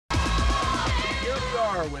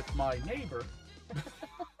car with my neighbor.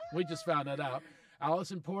 We just found that out.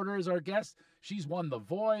 Alisan Porter is our guest. She's won The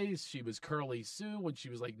Voice. She was Curly Sue when she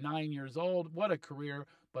was like 9 years old. What a career.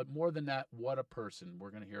 But more than that, what a person.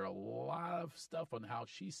 We're going to hear a lot of stuff on how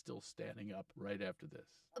she's still standing up right after this.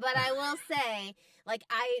 But I will say, like,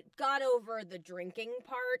 I got over the drinking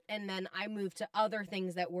part, and then I moved to other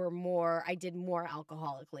things that were more, I did more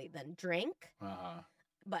alcoholically than drink. Uh-huh.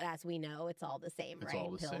 But as we know, it's all the same, It's right?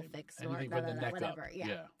 all the Pill, same. fix, snort, Anything with the neck whatever. up.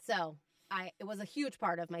 Yeah. So it was a huge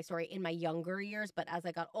part of my story in my younger years, but as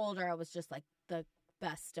I got older, I was just like the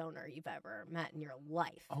best stoner you've ever met in your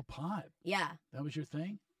life. Oh, pot. Yeah. That was your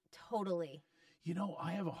thing? Totally. You know,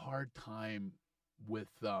 I have a hard time with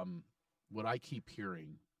what I keep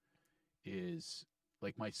hearing is,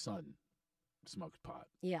 like, my son smokes pot.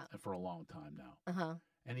 Yeah. For a long time now. Uh-huh.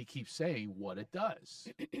 And he keeps saying what it does.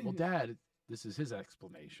 Well, Dad, this is his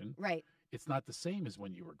explanation. Right. It's not the same as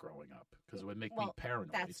when you were growing up because it would make me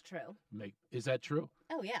paranoid. That's true. Is that true?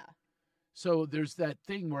 Oh, yeah. So there's that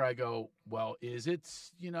thing where I go, well, is it,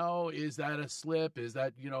 is that a slip? Is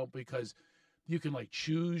that, because you can like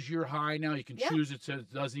choose your high now. You can choose it so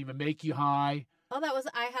it doesn't even make you high. Oh,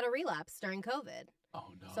 I had a relapse during COVID.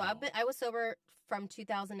 Oh, no. So I was sober from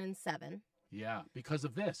 2007. Yeah, because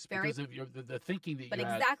of this, because of the thinking that you had.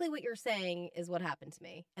 But exactly what you're saying is what happened to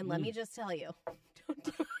me. And let me just tell you, don't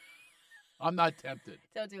do it. I'm not tempted.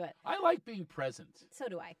 Don't do it. I like being present. So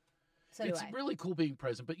do I. It's really cool being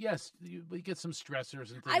present. But yes, we get some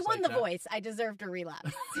stressors and things I won like The Voice. I deserved a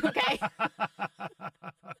relapse. Okay?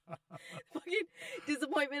 Fucking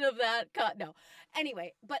disappointment of that. No.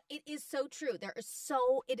 Anyway, but it is so true.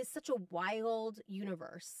 It is such a wild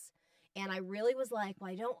universe. And I really was like,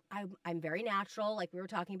 well, I'm very natural, like we were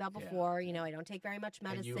talking about before. Yeah. I don't take very much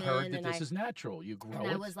medicine. And you heard that this is natural. You grow it.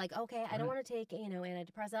 And I was like, okay, I don't want to take,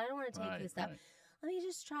 antidepressant. I don't want to take this stuff. Right. Let me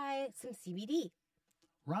just try some CBD.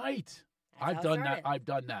 Right. That's I've done that. I've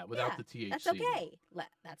done that without the THC. That's okay.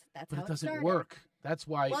 That's but how it doesn't started. work. That's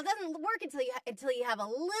why. Well, it doesn't work until you have a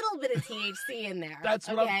little bit of THC in there. That's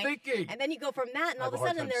what I'm thinking. And then you go from that, and all of a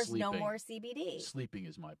sudden there's no more CBD. Sleeping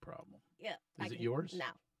is my problem. Yeah. Is it yours? No.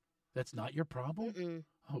 That's not your problem? Mm-mm.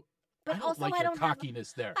 Oh, But I don't also, like your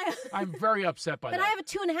cockiness there. I'm very upset by that. But I have a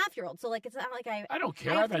 2.5-year-old, so like it's not like I don't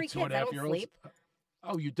care. I've had three 2.5-year-olds. Sleep.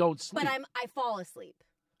 Oh, you don't sleep. But I fall asleep.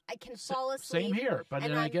 I can fall asleep. Same here, but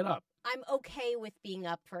then I get up. I'm okay with being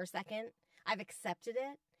up for a second. I've accepted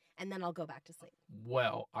it, and then I'll go back to sleep.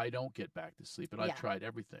 Well, I don't get back to sleep, and I've tried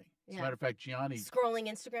everything. As a matter of fact, Gianni... Scrolling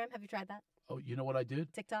Instagram, have you tried that? Oh, you know what I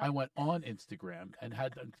did? TikTok? I went on Instagram and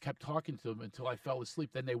kept talking to them until I fell asleep.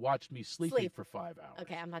 Then they watched me sleeping for 5 hours.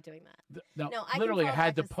 Okay, I'm not doing that. No, I literally, I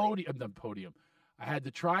had the podium. I had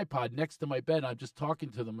the tripod next to my bed. I'm just talking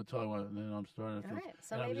to them until I went, and then I'm starting to... All right,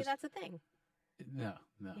 so maybe that's a thing. No.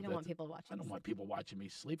 You don't want people watching. I don't want people watching me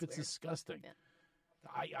sleep. It's disgusting. Yeah.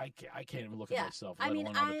 I can't even look at myself, let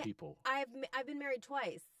alone other people. I've been married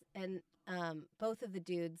twice, and both of the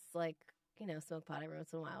dudes smoke pot every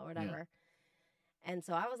once in a while or whatever. Yeah. And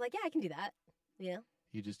so I was like, yeah, I can do that. Yeah.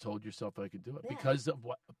 You just told yourself I could do it because of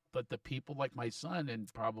what? But the people like my son and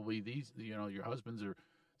probably these, your husbands are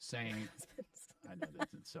saying. I know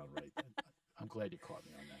that doesn't sound right. I'm glad you caught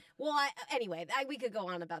me on that. Well, anyway, we could go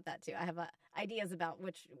on about that too. I have ideas about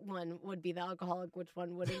which one would be the alcoholic, which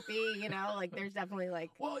one wouldn't be. There's definitely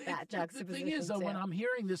that juxtaposition. The thing is, though, when I'm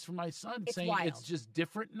hearing this from my son saying wild. It's just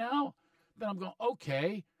different now, then I'm going,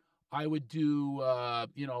 okay, I would do, I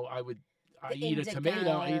eat a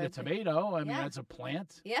tomato. I eat a tomato. I mean, that's a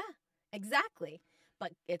plant. Yeah, exactly.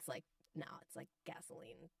 But it's it's like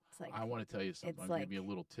gasoline. It's like I want to tell you something. I'll give you a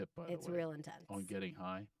little tip, by the way. It's real intense. On getting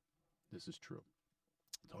high. This is true.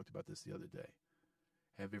 I talked about this the other day.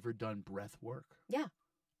 Have you ever done breath work? Yeah.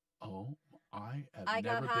 Oh, I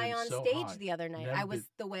got high on stage the other night.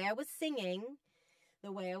 The way I was singing,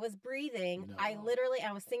 the way I was breathing. No. I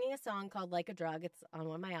was singing a song called Like a Drug. It's on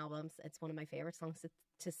one of my albums. It's one of my favorite songs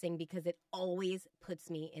to sing because it always puts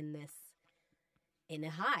me in a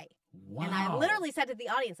high. Wow. And I literally said to the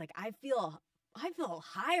audience, I feel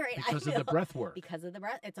high right now. Because of the breath work. Because of the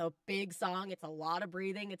breath. It's a big song. It's a lot of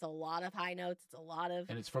breathing. It's a lot of high notes. It's a lot of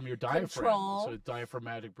And it's from your diaphragm. Control. So it's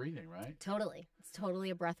diaphragmatic breathing, right? Totally. It's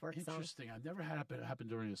totally a breath work song. Interesting. I've never had it happen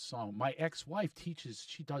during a song. My ex-wife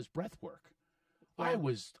she does breath work. Yeah,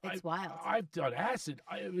 it's wild. I've done acid.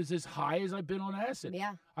 It was as high as I've been on acid.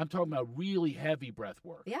 Yeah. I'm talking about really heavy breath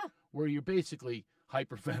work. Yeah. Where you're basically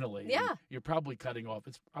hyperventilating. Yeah. You're probably cutting off.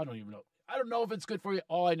 I don't even know. I don't know if it's good for you.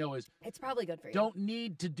 All I know is it's probably good for you. Don't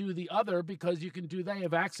need to do the other because you can do that. You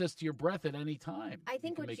have access to your breath at any time. I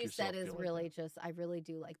think what you said is really I really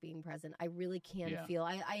do like being present. I really can feel.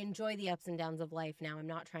 I enjoy the ups and downs of life now. I'm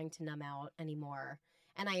not trying to numb out anymore.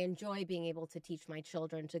 And I enjoy being able to teach my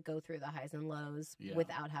children to go through the highs and lows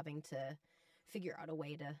without having to figure out a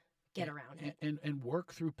way to get around it. And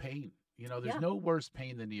work through pain. You know, there's no worse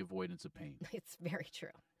pain than the avoidance of pain. It's very true.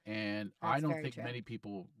 And I don't think many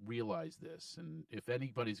people realize this. And if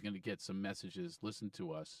anybody's going to get some messages, listen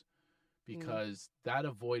to us, because that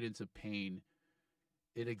avoidance of pain,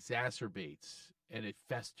 it exacerbates and it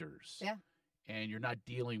festers. Yeah. And you're not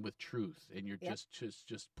dealing with truth, and you're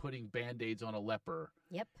just putting Band-Aids on a leper.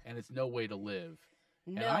 Yep. And it's no way to live.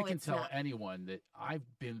 No, and I can tell anyone that I've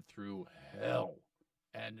been through hell,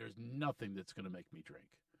 and there's nothing that's going to make me drink.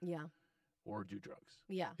 Yeah. Or do drugs.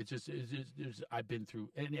 Yeah. It's just I've been through,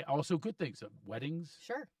 and also good things, weddings.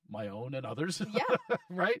 Sure. My own and others. Yeah.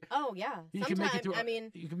 Right? Oh, yeah. You can make it through,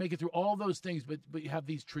 you can make it through all those things, but you have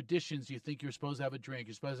these traditions. You think you're supposed to have a drink.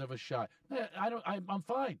 You're supposed to have a shot. I'm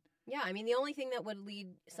fine. Yeah. I mean, the only thing that would lead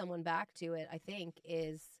someone back to it, I think,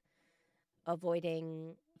 is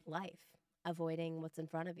avoiding life, avoiding what's in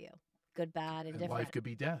front of you. Good, bad, and different. Life could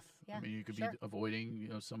be death. Yeah, I mean, you could be avoiding,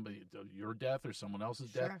 your death or someone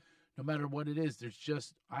else's death. Sure. No matter what it is,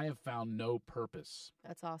 I have found no purpose.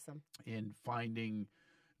 That's awesome. In finding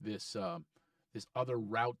this other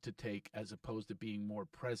route to take, as opposed to being more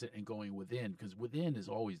present and going within, because within is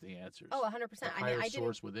always the answers. Oh, 100%. I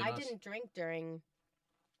didn't drink during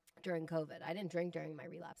COVID. I didn't drink during my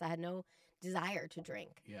relapse. I had no desire to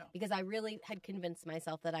drink. Yeah. Because I really had convinced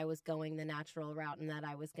myself that I was going the natural route and that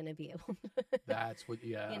I was going to be able That's what,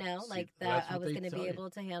 yeah. That I was going to be able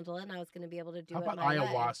to handle it and I was going to be able to do it. How about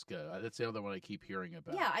ayahuasca? That's the other one I keep hearing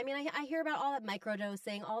about. Yeah. I mean, I hear about all that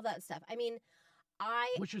microdosing, all that stuff. I mean,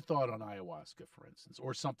 What's your thought on ayahuasca, for instance,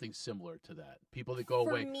 or something similar to that? People that go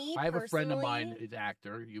away. Me, I have a friend of mine, an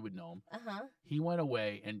actor, you would know him. Uh-huh. He went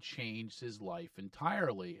away and changed his life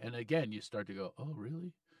entirely. And again, you start to go, oh,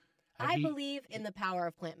 really? I believe in the power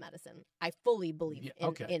of plant medicine. I fully believe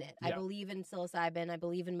in it. I believe in psilocybin. I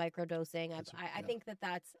believe in microdosing. I think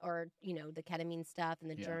that's, or, the ketamine stuff and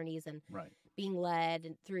the journeys and being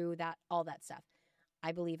led through that, all that stuff.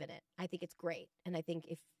 I believe in it. I think it's great. And I think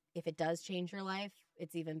if it does change your life,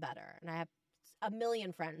 it's even better. And I have a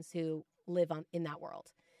million friends who live in that world.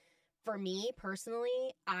 For me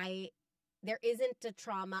personally, there isn't a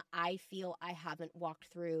trauma I feel I haven't walked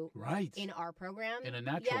through in our program. In a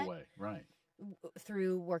natural way, right.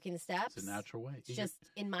 Through working the steps. It's a natural way. It's just,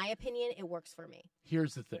 in my opinion, it works for me.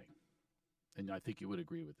 Here's the thing, and I think you would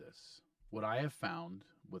agree with this. What I have found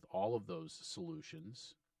with all of those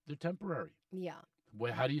solutions, they're temporary. Yeah.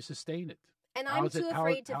 How do you sustain it? And I'm too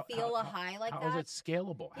afraid to feel a high like that. How is it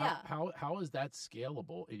scalable? Yeah. How is that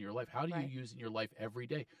scalable in your life? How do you use it in your life every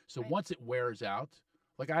day? So once it wears out,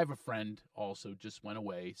 like I have a friend also just went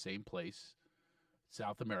away, same place,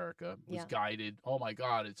 South America, was guided. Oh my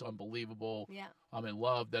God, it's unbelievable. Yeah. I'm in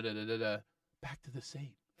love, da-da-da-da-da. Back to the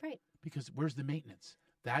same. Right. Because where's the maintenance?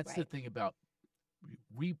 That's the thing about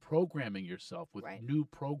reprogramming yourself with new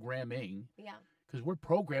programming. Yeah. Because we're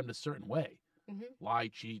programmed a certain way. Mm-hmm. Lie,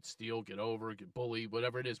 cheat, steal, get over, get bullied,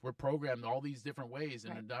 whatever it is. We're programmed all these different ways,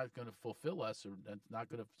 and they're not going to fulfill us, or it's not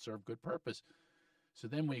going to serve good purpose. So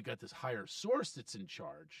then when you got this higher source that's in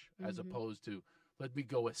charge, as opposed to let me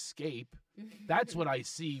go escape, that's what I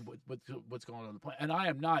see what's going on in the planet. And I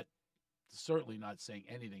am certainly not saying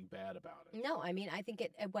anything bad about it. No, I mean, I think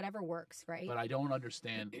it whatever works, right? But I don't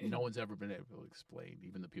understand. No one's ever been able to explain,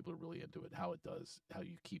 even the people who are really into it, how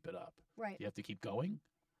you keep it up. Right. You have to keep going.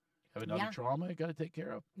 Have another trauma you got to take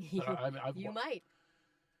care of. You might.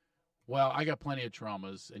 Well, I got plenty of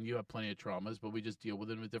traumas, and you have plenty of traumas, but we just deal with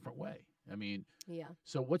it in a different way. I mean,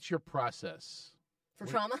 So what's your process for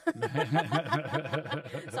trauma?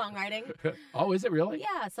 Songwriting. Oh, is it really?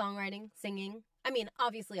 Yeah, songwriting, singing. I mean,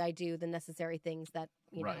 obviously, I do the necessary things that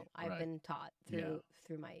I've been taught through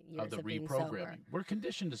my years of being sober. We're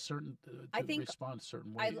conditioned to respond to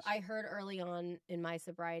certain ways. I heard early on in my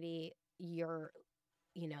sobriety,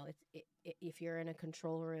 if you're in a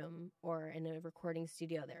control room or in a recording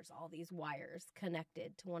studio, there's all these wires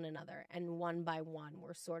connected to one another, and one by one,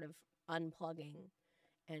 we're sort of unplugging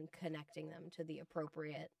and connecting them to the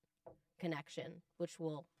appropriate connection, which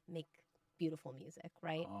will make beautiful music,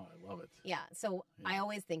 right? Oh, I love it. Yeah, so I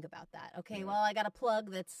always think about that. Okay, well, I got a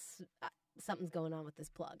plug that's something's going on with this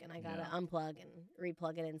plug, and I got to unplug and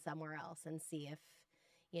replug it in somewhere else and see if,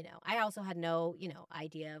 I also had no,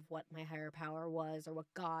 idea of what my higher power was or what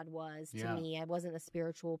God was to me. I wasn't a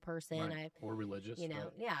spiritual person. Or religious.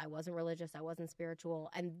 I wasn't religious. I wasn't spiritual.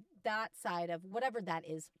 And that side of whatever that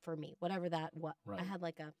is for me, I had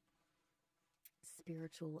like a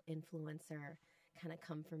spiritual influencer kind of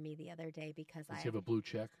come for me the other day because Does he have a blue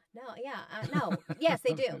check? No, yeah, no, yes,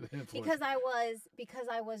 they do. because I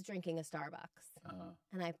was drinking a Starbucks,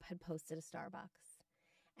 and I had posted a Starbucks,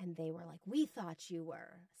 and they were like, "We thought you were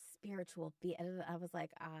a spiritual being." And I was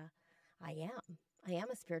like, I am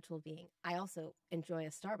a spiritual being. I also enjoy a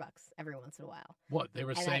Starbucks every once in a while." What, they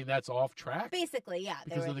were saying that's off track? Basically, yeah.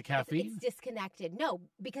 Because of the caffeine? It's disconnected. No,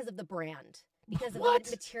 because of the brand. Because of the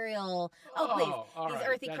material. Oh, please. These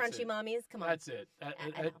earthy, crunchy mommies. Come on. That's it.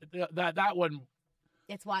 That one.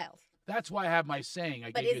 It's wild. That's why I have my saying.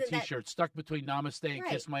 I gave you a T-shirt stuck between Namaste and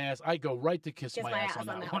Kiss My Ass. I go right to kiss my ass on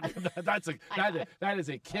that one. that is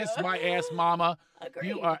a kiss my ass, mama.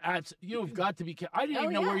 Agreed. You've got to be. I didn't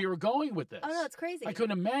even know where you were going with this. Oh no, it's crazy. I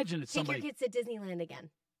couldn't imagine it's somebody. Take your kids to Disneyland again.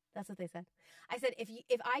 That's what they said. I said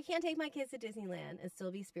if I can't take my kids to Disneyland and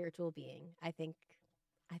still be a spiritual being, I think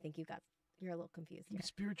you're a little confused here.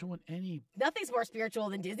 Spiritual in any. Nothing's more spiritual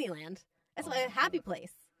than Disneyland. That's a happy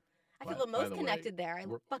place. I feel the most connected there. I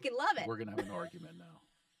fucking love it. We're going to have an argument now.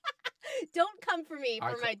 Don't come for me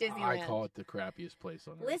for my Disneyland. I call it the crappiest place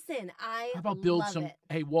on earth. Listen, How about build some? It.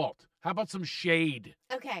 Hey, Walt. How about some shade?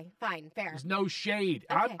 Okay, fine, fair. There's no shade,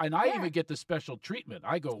 okay, I even get the special treatment.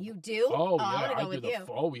 I go. You do? Oh yeah, I'm gonna go with you.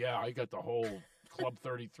 Oh yeah, I got the whole Club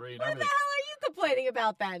 33 and what everything. The hell are you complaining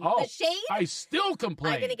about then? Oh, the shade? I still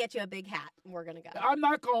complain. I'm going to get you a big hat. We're going to go. I'm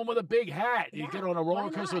not going with a big hat. You get on a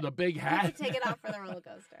roller coaster with a big hat. You can take it off for the roller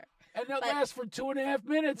coaster. And that lasts for 2.5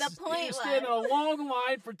 minutes. The point you stand in a long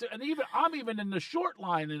line for and I'm even in the short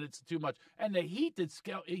line and it's too much. And the heat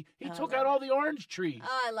he took out all the orange trees.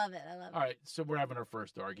 Oh, I love it. All right, so we're having our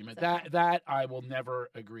first argument. That I will never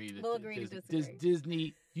agree. We'll agree to disagree.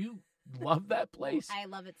 Disney, you love that place. I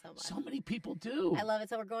love it so much. So many people do. I love it.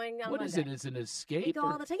 So we're going on What is it? Is it an escape? We go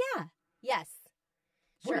all the time. Yeah. Yes.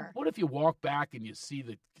 Sure. What if you walk back and you see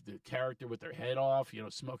the character with their head off,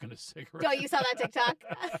 smoking a cigarette? Oh, you saw that TikTok?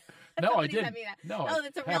 No, I didn't. No,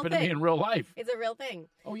 it's a real happened thing. To me in real life. It's a real thing.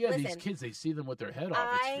 Oh yeah, these kids, they see them with their head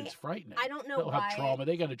off. It's frightening. I don't know They'll why. have trauma.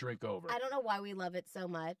 They got to drink over. I don't know why we love it so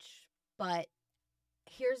much, but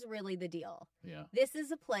here's really the deal. Yeah. This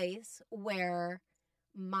is a place where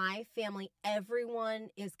my family, everyone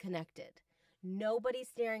is connected. Nobody's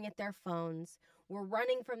staring at their phones. We're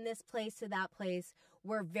running from this place to that place.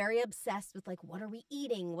 We're very obsessed with what are we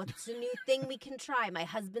eating? What's the new thing we can try? My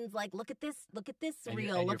husband's like, look at this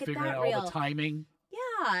reel, and look at you're that figuring reel. out all the timing.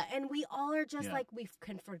 Yeah, and we all are just we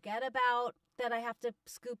can forget about that I have to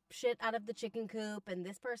scoop shit out of the chicken coop, and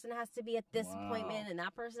this person has to be at this appointment, and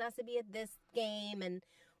that person has to be at this game, and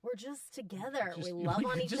we're just together. We love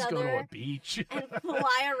on each just other. Go to a beach and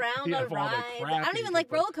fly around on rides. I don't even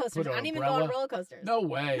like roller coasters. I don't even go on roller coasters. No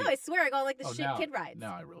way. No, I swear I go on the kid rides. No,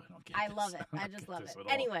 I really don't get I love it. I just love it.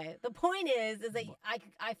 Anyway, the point is that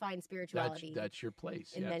I find spirituality. That's your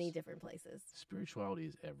place. In many different places. Spirituality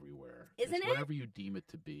is everywhere. Isn't it? Whatever you deem it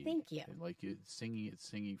to be. Thank you. Like it's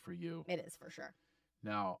singing for you. It is for sure.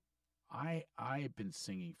 Now, I've been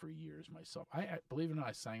singing for years myself. I believe it or not,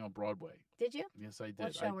 I sang on Broadway. Did you? Yes, I did.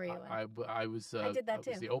 What show were you in? I was. I did that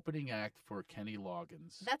too. I was the opening act for Kenny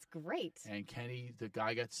Loggins. That's great. And Kenny, the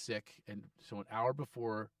guy, got sick, and so an hour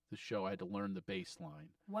before the show, I had to learn the bass line.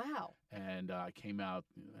 Wow. And I came out,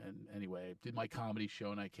 and anyway, did my comedy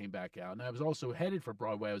show, and I came back out. And I was also headed for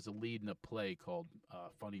Broadway. I was a lead in a play called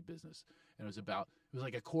Funny Business, and it was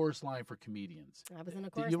like a chorus line for comedians. I was in a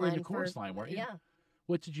chorus line. You were in a chorus line, weren't you? Yeah.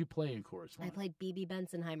 What did you play in chorus line? I played B.B.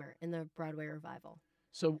 Bensenheimer in the Broadway revival.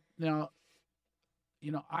 So now,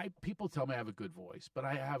 people tell me I have a good voice, but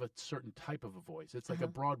I have a certain type of a voice. It's like a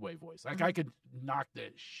Broadway voice. Like I could knock the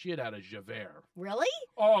shit out of Javert. Really?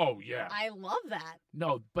 Oh, yeah. I love that.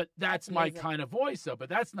 No, but that's my kind of voice, though. But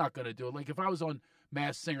that's not going to do it. Like if I was on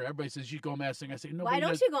Masked Singer, everybody says, you go on Masked Singer. I say, why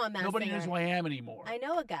don't you go on Masked Singer? Nobody knows who I am anymore. I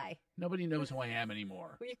know a guy. Nobody knows who I am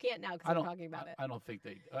anymore. Well, you can't now because we're talking about it. I don't think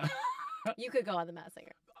they... You could go on the Masked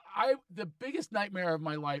Singer. The biggest nightmare of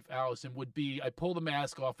my life, Allison, would be I pull the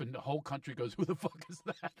mask off and the whole country goes, who the fuck is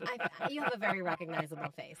that? You have a very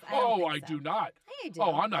recognizable face. I do not. Hey, you do.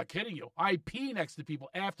 Oh, I'm not kidding you. I pee next to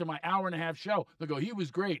people after my hour-and-a-half show. They go, he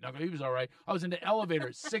was great. And I go, he was all right. I was in the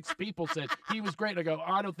elevator. 6 people said he was great. And I go,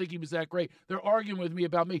 I don't think he was that great. They're arguing with me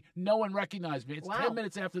about me. No one recognized me. It's 10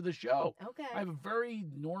 minutes after the show. Okay. I have a very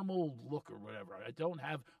normal look or whatever.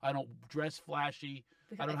 I don't dress flashy.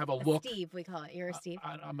 I don't have a look. Steve, we call it. You're a Steve.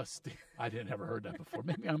 I'm a Steve. I didn't ever heard that before.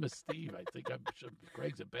 Maybe I'm a Steve. I think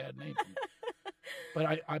Craig's a bad name for me.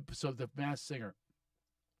 But so the Masked Singer,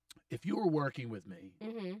 if you were working with me,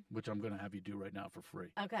 which I'm going to have you do right now for free.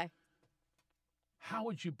 Okay. How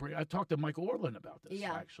would you bring, I talked to Michael Orland about this,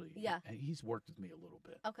 actually. Yeah. And he's worked with me a little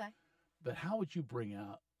bit. Okay. But how would you bring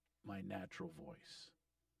out my natural voice?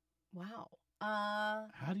 Wow.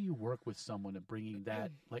 How do you work with someone and bringing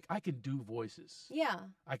that? Like, I can do voices. Yeah.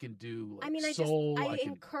 I can do, like, I mean, soul. I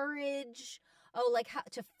encourage, like, how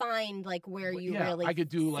to find, like, where you yeah, really I could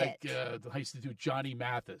do, sit. like, I used to do Johnny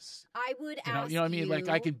Mathis. I would ask you know what I mean? Like,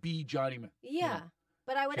 I can be Johnny Mathis. Yeah.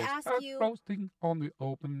 But I would ask you. Roasting on the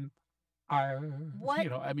open fire. What? You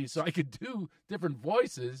know, I mean, so I could do different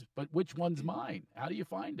voices, but which one's mine? How do you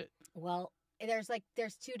find it? Well, there's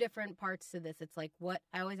two different parts to this. It's like what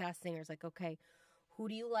I always ask singers, like, okay, who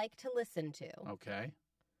do you like to listen to? Okay.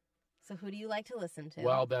 So who do you like to listen to?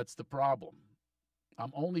 Well, that's the problem.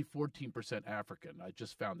 I'm only 14% African. I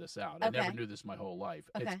just found this out. Okay. I never knew this my whole life.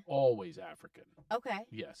 Okay. It's always African. Okay.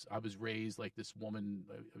 Yes. I was raised like this woman,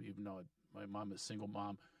 even though my mom is a single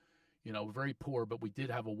mom, you know, very poor, but we did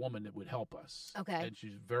have a woman that would help us. Okay. And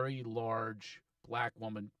she's a very large black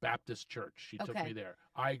woman, Baptist church. She took me there.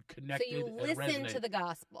 I connected. So you listen to the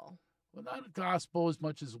gospel. Well, not gospel as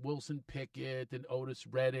much as Wilson Pickett and Otis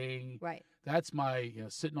Redding. Right. That's my,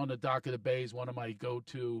 sitting on the dock of the bay is one of my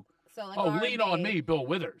go-to. So like R&B. Lean on Me, Bill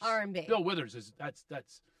Withers. R&B. Bill Withers is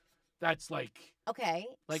that's like. Okay.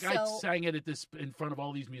 Like, I sang it in front of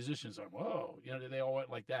all these musicians. I'm, whoa, they all went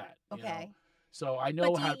like that. Okay. You know? So I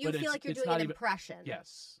know how. You feel like you're doing an impression.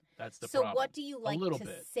 Yes, that's the problem. So what do you like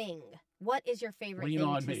to sing? What is your favorite thing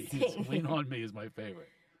to sing? Lean on Me is my favorite.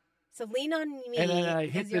 So Lean on Me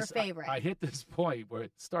is your favorite. I hit this point where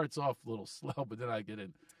it starts off a little slow, but then I get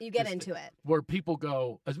in. You get into it. Where people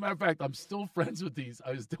go, as a matter of fact, I'm still friends with these.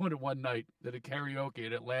 I was doing it one night at a karaoke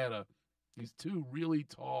in Atlanta. These two really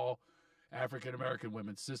tall African-American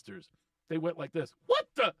women, sisters. They went like this. What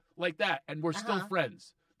the? Like that. And we're still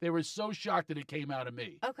friends. They were so shocked that it came out of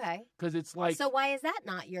me. Okay. Because it's like... So why is that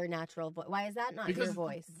not your natural voice? Why is that not your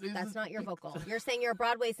voice? That's not your vocal. You're saying you're a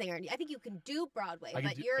Broadway singer. I think you can do Broadway,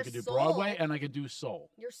 but your soul... I can do Broadway and I can do soul.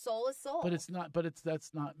 Your soul is soul. But it's not.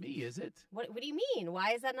 That's not me, is it? What do you mean?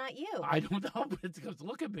 Why is that not you? I don't know, but it's because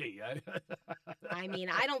look at me. I mean,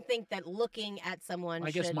 I don't think that looking at someone I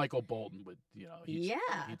guess Michael Bolton would, he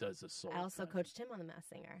does a soul. I also coached him on The Masked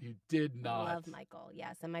Singer. You did not. I love Michael,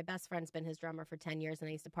 yes. And my best friend's been his drummer for 10 years, and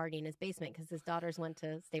I used to party in his basement because his daughters went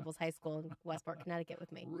to Staples High School in Westport, Connecticut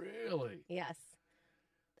with me. Really? Yes.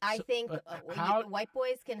 I think white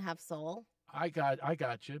boys can have soul. I got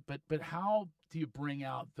you. But how do you bring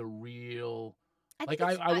out the real...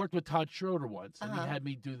 I worked with Todd Schroeder once, and he had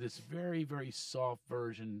me do this very, very soft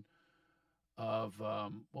version of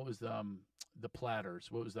what was the Platters?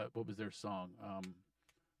 What was that? What was their song?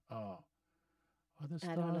 Are the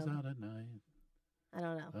stars out at night? I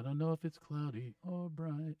don't know. I don't know if it's cloudy or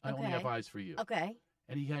bright. Okay. I only have eyes for you. Okay.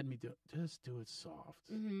 And he had me just do it soft,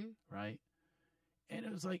 right? And it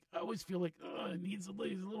was like, I always feel like, it needs a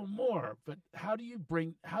little more. But how do you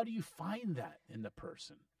find that in the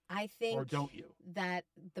person? I think, or don't you? That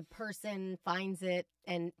the person finds it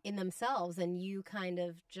and in themselves, and you kind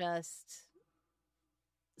of just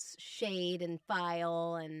shade and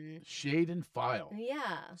file.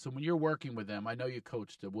 Yeah. So when you're working with them, I know you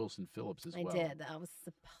coached Wilson Phillips as well. I did. That was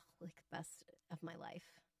the best of my life.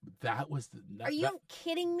 That was Are you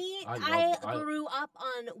kidding me? I grew up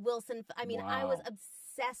on Wilson. I mean, wow. I was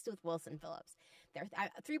obsessed with Wilson Phillips.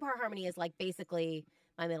 Three-part harmony is like basically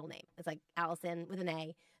my middle name. It's like Alisan with an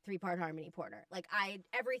A, three-part harmony Porter. Like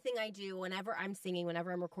everything I do, whenever I'm singing,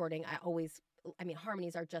 whenever I'm recording,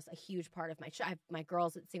 harmonies are just a huge part of my show. I have my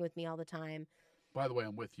girls that sing with me all the time. By the way,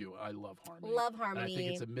 I'm with you. I love harmony. Love harmony. And I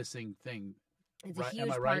think it's a missing thing. It's a huge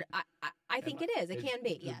part. Right? I think it is. It can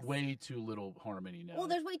be. Yes. Way too little harmony now. Well,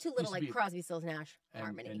 there's way too little like Crosby, Stills, Nash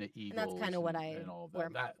harmony, and the Eagles, and that's kind of what where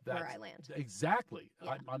I land. Exactly.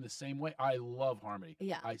 Yeah. I'm the same way. I love harmony.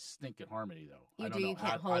 Yeah. I stink at harmony though. You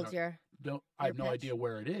can't hold your. I have no idea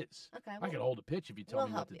where it is. Okay. I can hold a pitch if you tell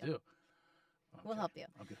me what to do. Okay. We'll help you.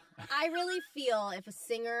 Okay. I really feel if a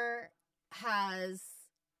singer has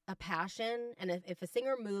a passion, and if a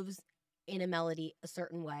singer moves in a melody a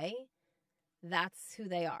certain way, that's who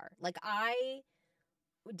they are. Like I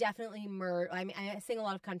definitely I mean, I sing a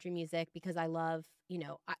lot of country music because I love,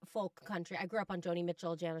 folk country. I grew up on Joni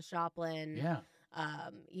Mitchell, Janis Joplin,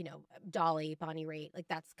 Dolly, Bonnie Raitt. Like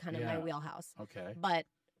that's kind of my wheelhouse. Okay. But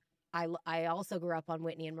I also grew up on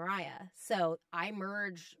Whitney and Mariah. So I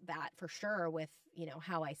merge that for sure with,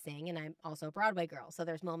 how I sing, and I'm also a Broadway girl. So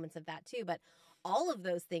there's moments of that too, but all of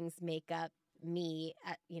those things make up me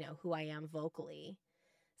at, who I am vocally.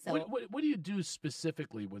 So what do you do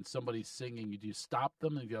specifically when somebody's singing? Do you stop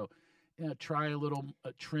them and go, try a little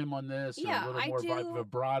trim on this, or Yeah, a little I more do.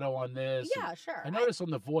 Vibrato on this. Yeah, sure. I notice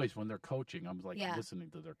on The Voice when they're coaching, I'm like Yeah.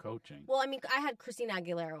 listening to their coaching. Well, I mean, I had Christina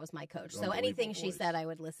Aguilera was my coach, so anything she said I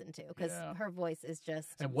would listen to because her voice is just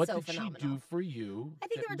And what so did phenomenal. she do for you I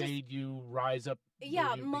think that they were made you rise up?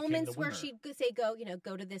 Yeah, you moments became the where winner? she'd say,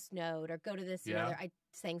 go to this note or go to this. Yeah. I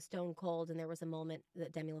sang Stone Cold, and there was a moment, the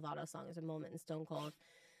Demi Lovato song, there's a moment in Stone Cold.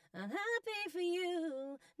 I'm happy for you,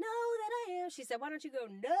 know that I am. She said, why don't you go,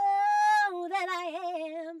 know that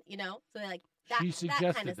I am? So like that, She suggested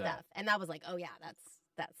that kind of stuff. And I was like, oh yeah, that's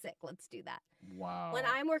sick. Let's do that. Wow. When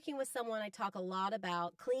I'm working with someone, I talk a lot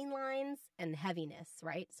about clean lines and heaviness,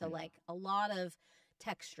 right? So like a lot of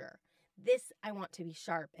texture. This I want to be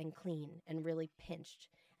sharp and clean and really pinched.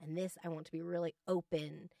 And this I want to be really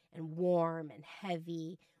open and warm and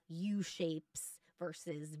heavy, U shapes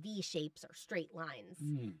versus V shapes or straight lines.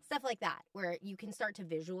 Stuff like that, where you can start to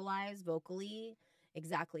visualize vocally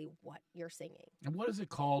exactly what you're singing. And what is it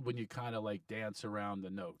called when you kind of like dance around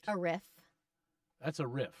the note? A riff. That's a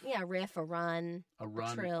riff. Yeah, a riff, a run, a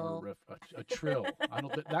trill. Or a riff, a trill.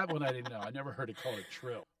 That one I didn't know. I never heard it called a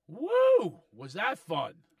trill. Woo! Was that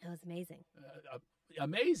fun? It was amazing.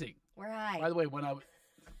 Amazing. We're high. By the way,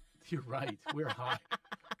 you're right. We're high.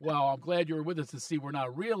 Well, I'm glad you were with us to see we're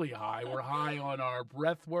not really high. We're high on our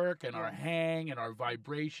breath work and our hang and our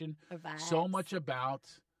vibration. So much about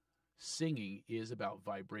singing is about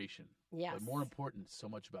vibration. Yes. But more important, so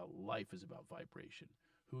much about life is about vibration.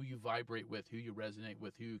 Who you vibrate with, who you resonate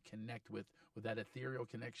with, who you connect with that ethereal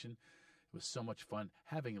connection. It was so much fun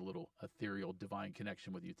having a little ethereal divine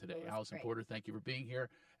connection with you today. Alisan Porter, thank you for being here,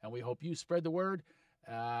 and we hope you spread the word.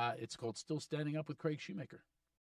 It's called Still Standing Up with Craig Shoemaker.